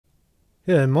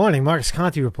Good morning, Marcus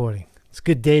Conte reporting. It's a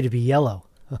good day to be yellow.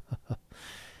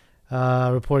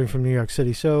 Reporting from New York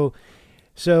City. So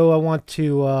I want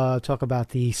to talk about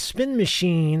the spin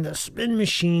machine. The spin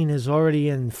machine is already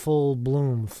in full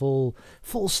bloom, full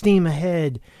steam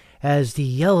ahead as the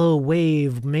yellow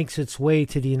wave makes its way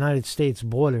to the United States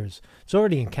borders. It's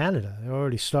already in Canada. They're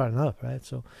already starting up, right?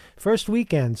 So first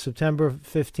weekend, September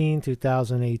 15,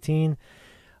 2018.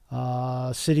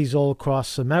 Cities all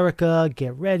across America,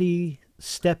 get ready.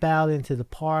 Step out into the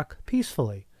park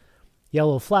peacefully.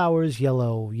 Yellow flowers,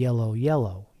 yellow, yellow,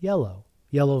 yellow, yellow.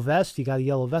 Yellow vest, you got a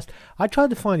yellow vest. I tried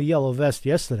to find a yellow vest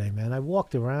yesterday, man. I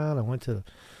walked around. I went to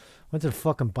the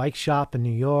fucking bike shop in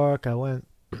New York.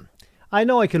 I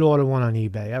know I could order one on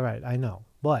eBay. All right, I know.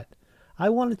 But I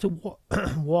wanted to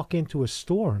walk into a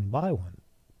store and buy one.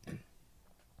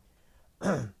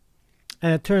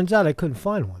 And it turns out I couldn't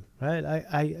find one, right?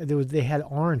 They had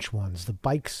orange ones.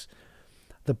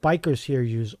 The bikers here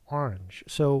use orange.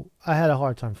 So I had a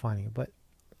hard time finding it. But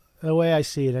the way I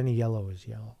see it, any yellow is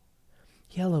yellow.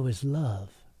 Yellow is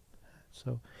love.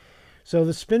 So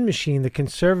the spin machine, the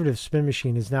conservative spin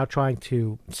machine, is now trying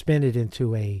to spin it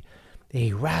into a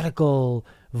radical,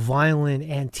 violent,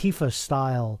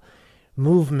 Antifa-style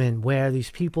movement where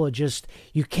these people are just,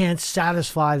 you can't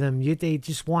satisfy them. They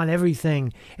just want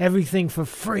everything for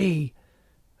free.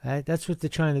 Right? That's what they're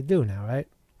trying to do now, right?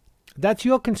 That's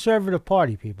your conservative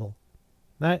party, people.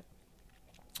 Right?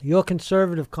 Your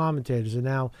conservative commentators are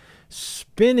now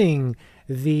spinning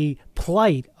the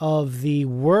plight of the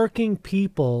working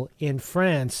people in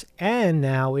France and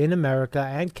now in America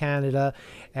and Canada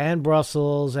and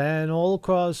Brussels and all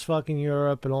across fucking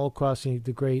Europe and all across the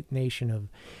great nation of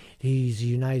these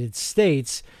United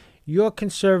States. Your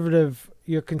conservative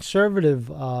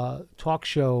talk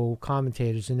show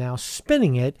commentators are now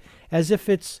spinning it as if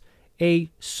it's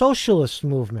a socialist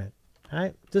movement.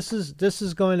 Right? This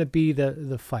is going to be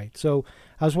the fight. So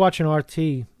I was watching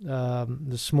RT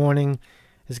this morning.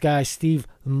 This guy Steve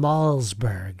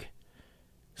Malzberg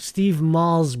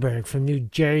from New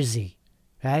Jersey,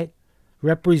 right,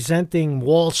 representing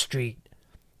Wall Street.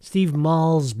 Steve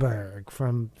Malzberg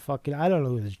from fucking, I don't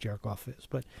know who this jerk off is,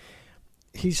 but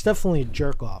he's definitely a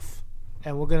jerk off.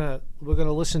 And we're gonna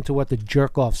listen to what the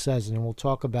jerk off says, and then we'll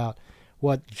talk about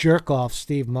what jerk off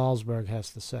Steve Malzberg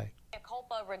has to say.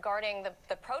 Regarding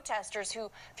the protesters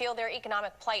who feel their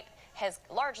economic plight has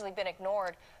largely been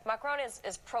ignored. Macron is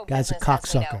pro-business. Guy's a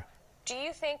cocksucker. Do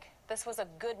you think this was a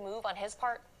good move on his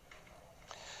part?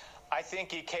 I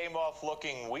think he came off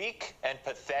looking weak and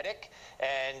pathetic,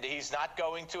 and he's not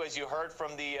going to, as you heard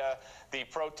from the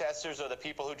protesters or the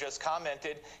people who just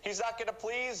commented, he's not going to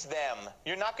please them.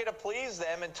 You're not going to please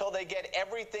them until they get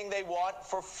everything they want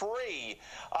for free.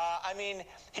 I mean,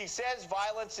 he says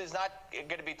violence is not going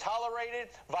to be tolerated.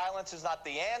 Violence is not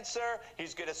the answer.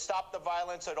 He's going to stop the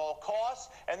violence at all costs.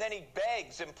 And then he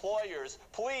begs employers,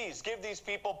 please give these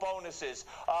people bonuses.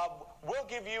 We'll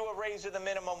give you a raise of the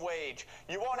minimum wage.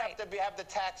 You won't have to have the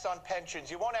tax on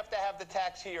pensions. You won't have to have the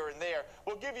tax here and there.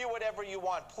 We'll give you whatever you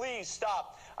want. Please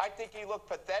stop. I think he looked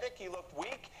pathetic. He looked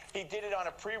weak. He did it on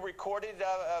a pre-recorded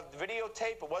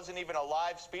videotape. It wasn't even a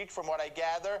live speech from what I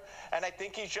gather. And I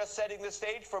think he's just setting the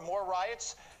stage for more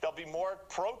riots. There'll be more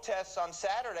protests on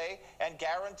Saturday, and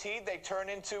guaranteed they turn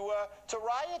into to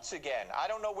riots again. I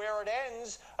don't know where it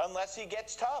ends unless he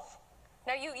gets tough.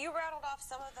 Now, you rattled off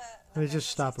some of the... Let me just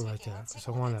stop it right there, because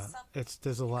I want to...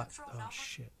 There's a lot... Oh,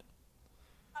 shit.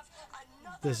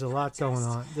 There's a lot going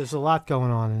on. There's a lot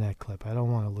going on in that clip. I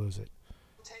don't want to lose it.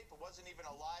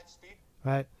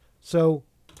 Right? So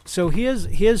here's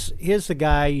the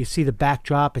guy. You see the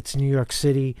backdrop. It's New York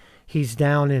City. He's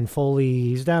down in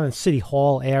City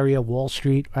Hall area, Wall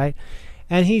Street, right?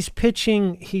 And he's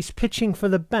pitching for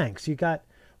the banks. You got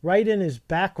right in his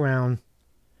background,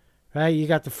 right? You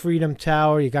got the Freedom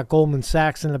Tower, you got Goldman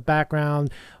Sachs in the background,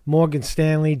 Morgan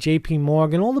Stanley, JP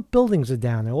Morgan, all the buildings are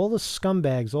down there, all the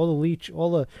scumbags,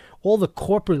 all the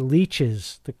corporate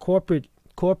leeches, the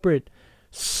corporate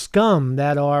scum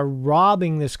that are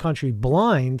robbing this country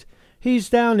blind. He's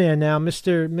down there now.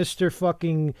 Mr.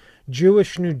 fucking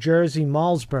Jewish New Jersey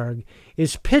Malzberg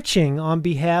is pitching on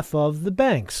behalf of the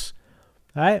banks.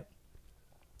 Right?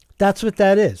 That's what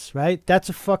that is, right? That's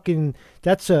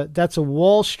a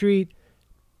Wall Street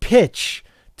pitch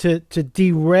to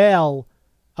derail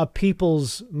a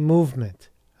people's movement,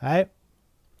 right?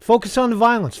 Focus on the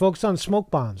violence, focus on the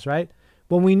smoke bombs, right?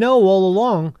 When we know all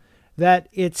along that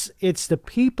it's the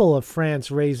people of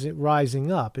France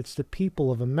rising up, it's the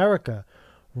people of America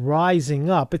rising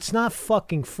up. It's not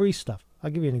fucking free stuff.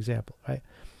 I'll give you an example, right?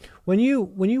 When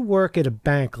you work at a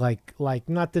bank, like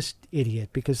not this idiot,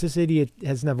 because this idiot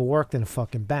has never worked in a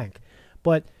fucking bank,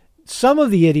 But some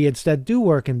of the idiots that do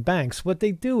work in banks, what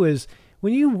they do is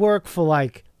when you work for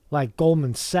like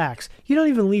Goldman Sachs, you don't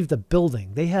even leave the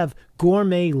building. They have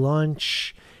gourmet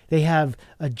lunch. They have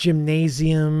a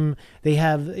gymnasium. They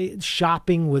have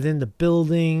shopping within the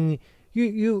building.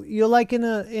 You're like in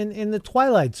the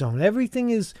Twilight Zone. Everything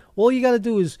is, all you got to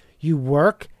do is you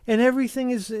work and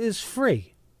everything is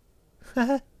free.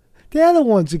 They're the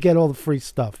ones who get all the free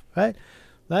stuff, right?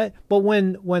 Right? But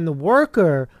when the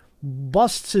worker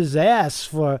busts his ass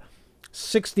for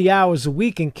 60 hours a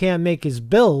week and can't make his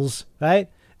bills, right?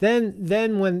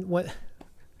 Then when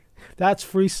that's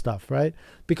free stuff, right?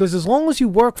 Because as long as you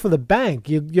work for the bank,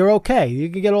 you're okay. You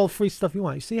can get all the free stuff you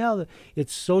want. You see how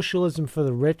it's socialism for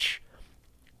the rich?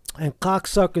 And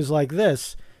cocksuckers like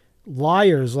this,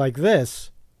 liars like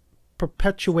this,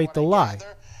 perpetuate the lie.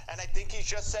 And I think he's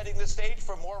just setting the stage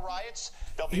for more riots.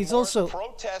 There'll be more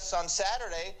protests on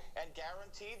Saturday, and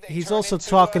guaranteed they he's turn also into,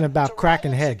 talking about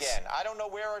cracking heads. Again. I don't know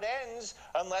where it ends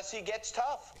unless he gets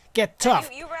tough. Get tough.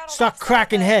 You Start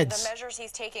cracking heads. The measures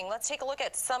he's taking. Let's take a look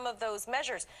at some of those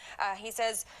measures. He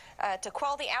says to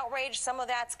quell the outrage, some of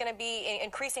that's going to be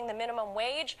increasing the minimum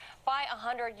wage by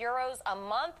 €100 a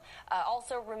month.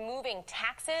 Also removing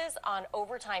taxes on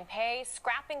overtime pay,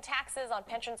 scrapping taxes on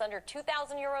pensions under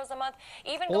 €2,000 a month.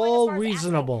 Even going as far as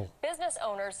reasonable. Business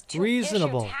owners to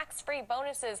issue tax-free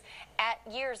bonuses at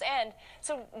year's end.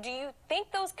 So do you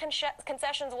think those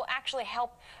concessions will actually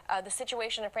help the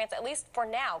situation in France, at least for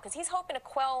now? Because he's hoping to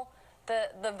quell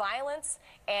the violence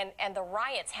and the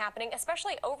riots happening,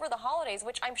 especially over the holidays,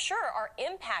 which I'm sure are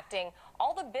impacting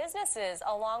all the businesses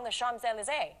along the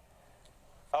Champs-Élysées.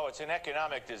 Oh, it's an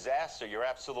economic disaster. You're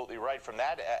absolutely right from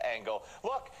that angle.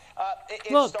 Look, it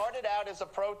started out as a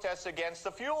protest against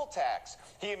the fuel tax.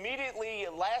 He immediately,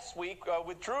 last week,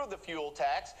 withdrew the fuel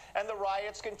tax, and the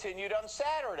riots continued on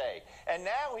Saturday. And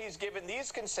now he's given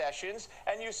these concessions,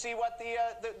 and you see what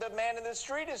the man in the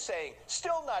street is saying.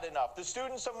 Still not enough. The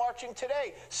students are marching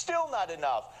today. Still not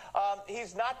enough.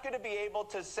 He's not going to be able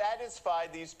to satisfy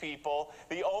these people.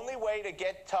 The only way to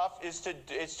get tough is to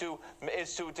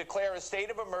declare a state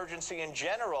of emergency in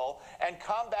general and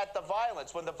combat the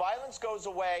violence. When the violence goes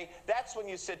away, that's when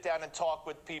you sit down and talk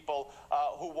with people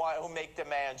who make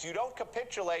demands. You don't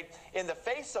capitulate in the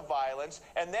face of violence,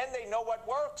 and then they know what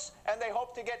works, and they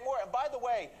hope to get more. And by the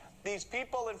way, these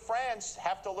people in France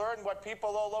have to learn what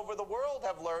people all over the world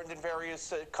have learned in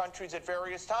various countries at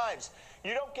various times.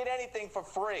 You don't get anything for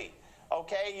free.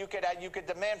 Okay, you could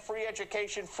demand free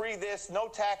education, free this, no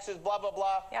taxes, blah blah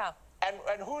blah. Yeah.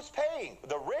 And who's paying?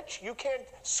 The rich? You can't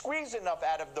squeeze enough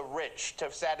out of the rich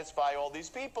to satisfy all these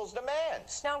people's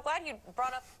demands. Now, I'm glad you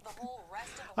brought up the whole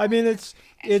rest of the I mean,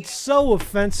 it's so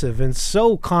offensive and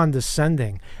so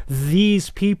condescending. These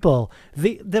people,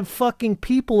 the fucking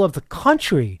people of the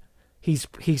country, he's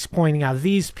pointing out.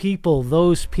 These people,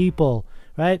 those people,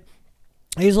 right?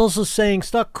 He's also saying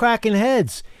start cracking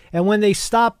heads. And when they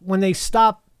stop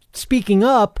speaking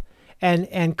up,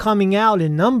 and coming out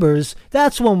in numbers,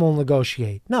 that's when we'll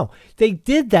negotiate. No, they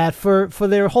did that for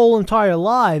their whole entire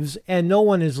lives, and no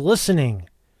one is listening.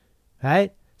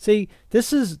 Right? See,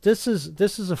 this is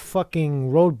a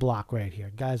fucking roadblock right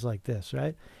here. Guys like this,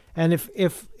 right? And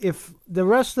if the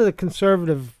rest of the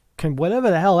conservative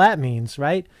whatever the hell that means,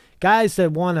 right? Guys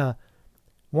that wanna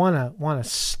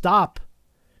stop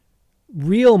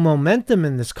real momentum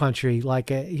in this country, like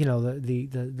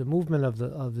the movement of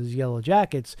the Yellow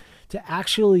Jackets, to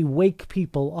actually wake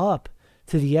people up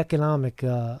to the economic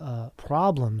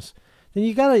problems, then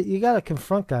you gotta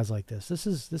confront guys like this. This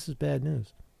is bad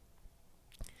news.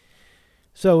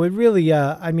 So it really,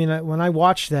 I mean, when I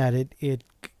watch that, it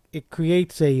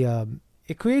creates a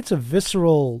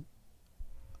visceral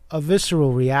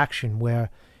reaction where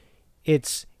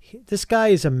this guy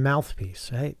is a mouthpiece,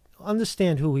 right?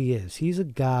 Understand who he is. He's a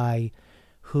guy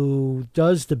who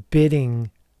does the bidding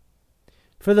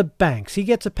for the banks. He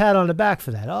gets a pat on the back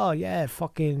for that. Oh yeah,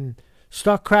 fucking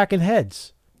start cracking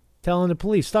heads. Telling the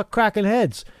police start cracking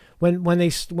heads. When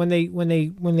they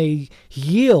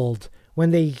yield,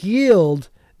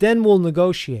 then we'll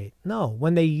negotiate. No,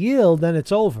 when they yield, then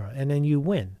it's over, and then you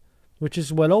win, which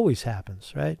is what always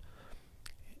happens, right?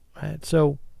 Right.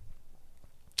 So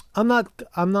I'm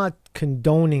not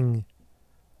condoning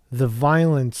the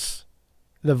violent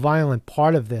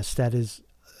part of this that is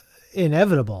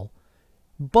inevitable,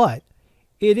 but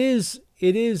it is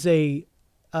a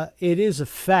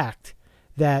fact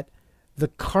that the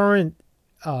current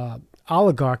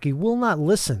oligarchy will not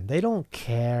listen. They don't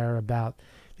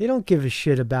give a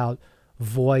shit about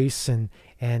voice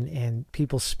and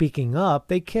people speaking up.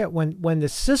 They care when the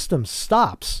system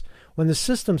stops. When the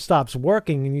system stops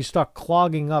working and you start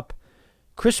clogging up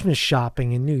Christmas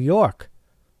shopping in New York,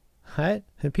 right?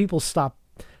 And people stop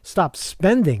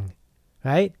spending,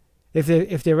 right?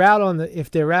 If they're out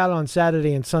on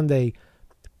Saturday and Sunday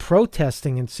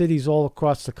protesting in cities all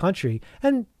across the country,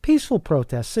 and peaceful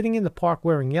protests, sitting in the park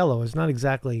wearing yellow is not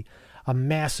exactly a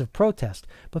massive protest,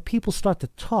 but people start to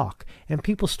talk and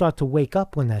people start to wake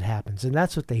up when that happens, and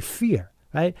that's what they fear,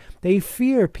 right? They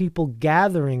fear people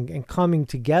gathering and coming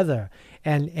together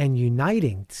and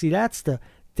uniting. See,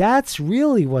 that's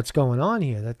really what's going on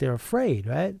here, that they're afraid,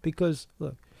 right? Because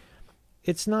look,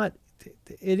 it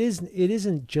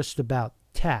isn't just about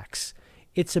tax.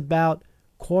 It's about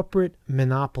corporate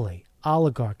monopoly,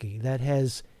 oligarchy that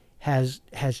has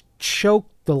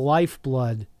choked the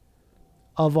lifeblood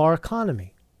of our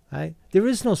economy, right? There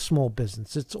is no small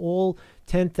business. It's all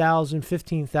 10,000,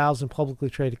 15,000 publicly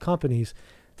traded companies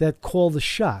that call the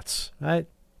shots, right?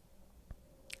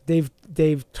 They've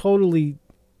totally,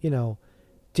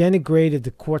 denigrated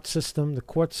the court system. The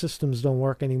court systems don't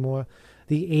work anymore.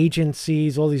 The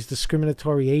agencies, all these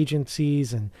discriminatory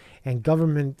agencies and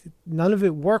government, none of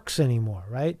it works anymore,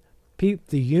 right? The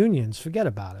unions, forget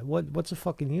about it. What's a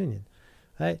fucking union,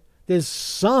 right? There's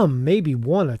some, maybe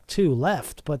one or two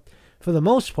left, but for the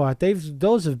most part,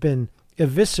 those have been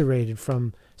eviscerated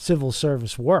from civil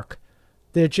service work.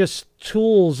 They're just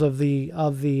tools of the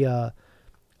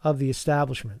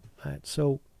establishment, right?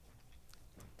 So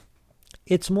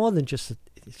it's more than just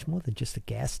a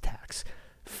gas tax.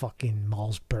 Fucking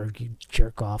Malzberg, you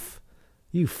jerk off.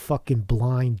 You fucking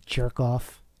blind jerk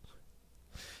off.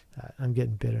 I'm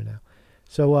getting bitter now.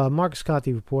 So Marcus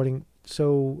Conte reporting.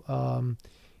 So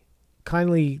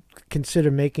kindly consider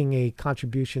making a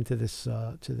contribution to this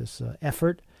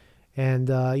effort, and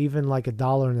even like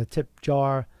 $1 in a tip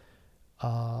jar.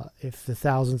 If the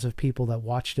thousands of people that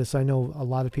watch this, I know a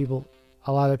lot of people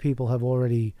have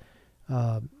already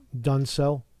done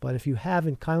so, but if you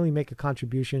haven't, kindly make a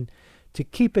contribution to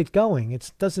keep it going.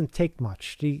 It doesn't take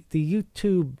much. The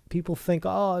YouTube people think,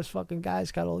 oh, this fucking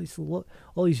guy's got all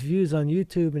these views on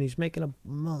YouTube and he's making a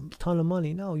ton of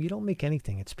money. No, you don't make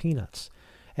anything. It's peanuts.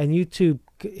 And YouTube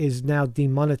is now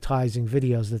demonetizing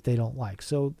videos that they don't like.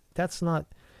 So it's not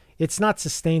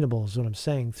sustainable, is what I'm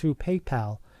saying. Through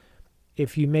PayPal,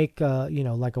 if you make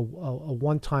like a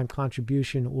one-time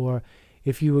contribution, or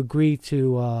if you agree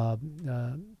to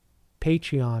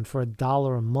Patreon for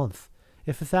 $1 a month,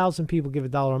 if 1,000 people give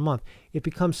 $1 a month, it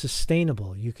becomes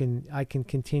sustainable. I can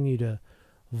continue to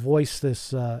voice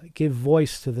this, give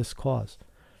voice to this cause.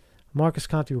 Marcus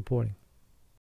Conte reporting.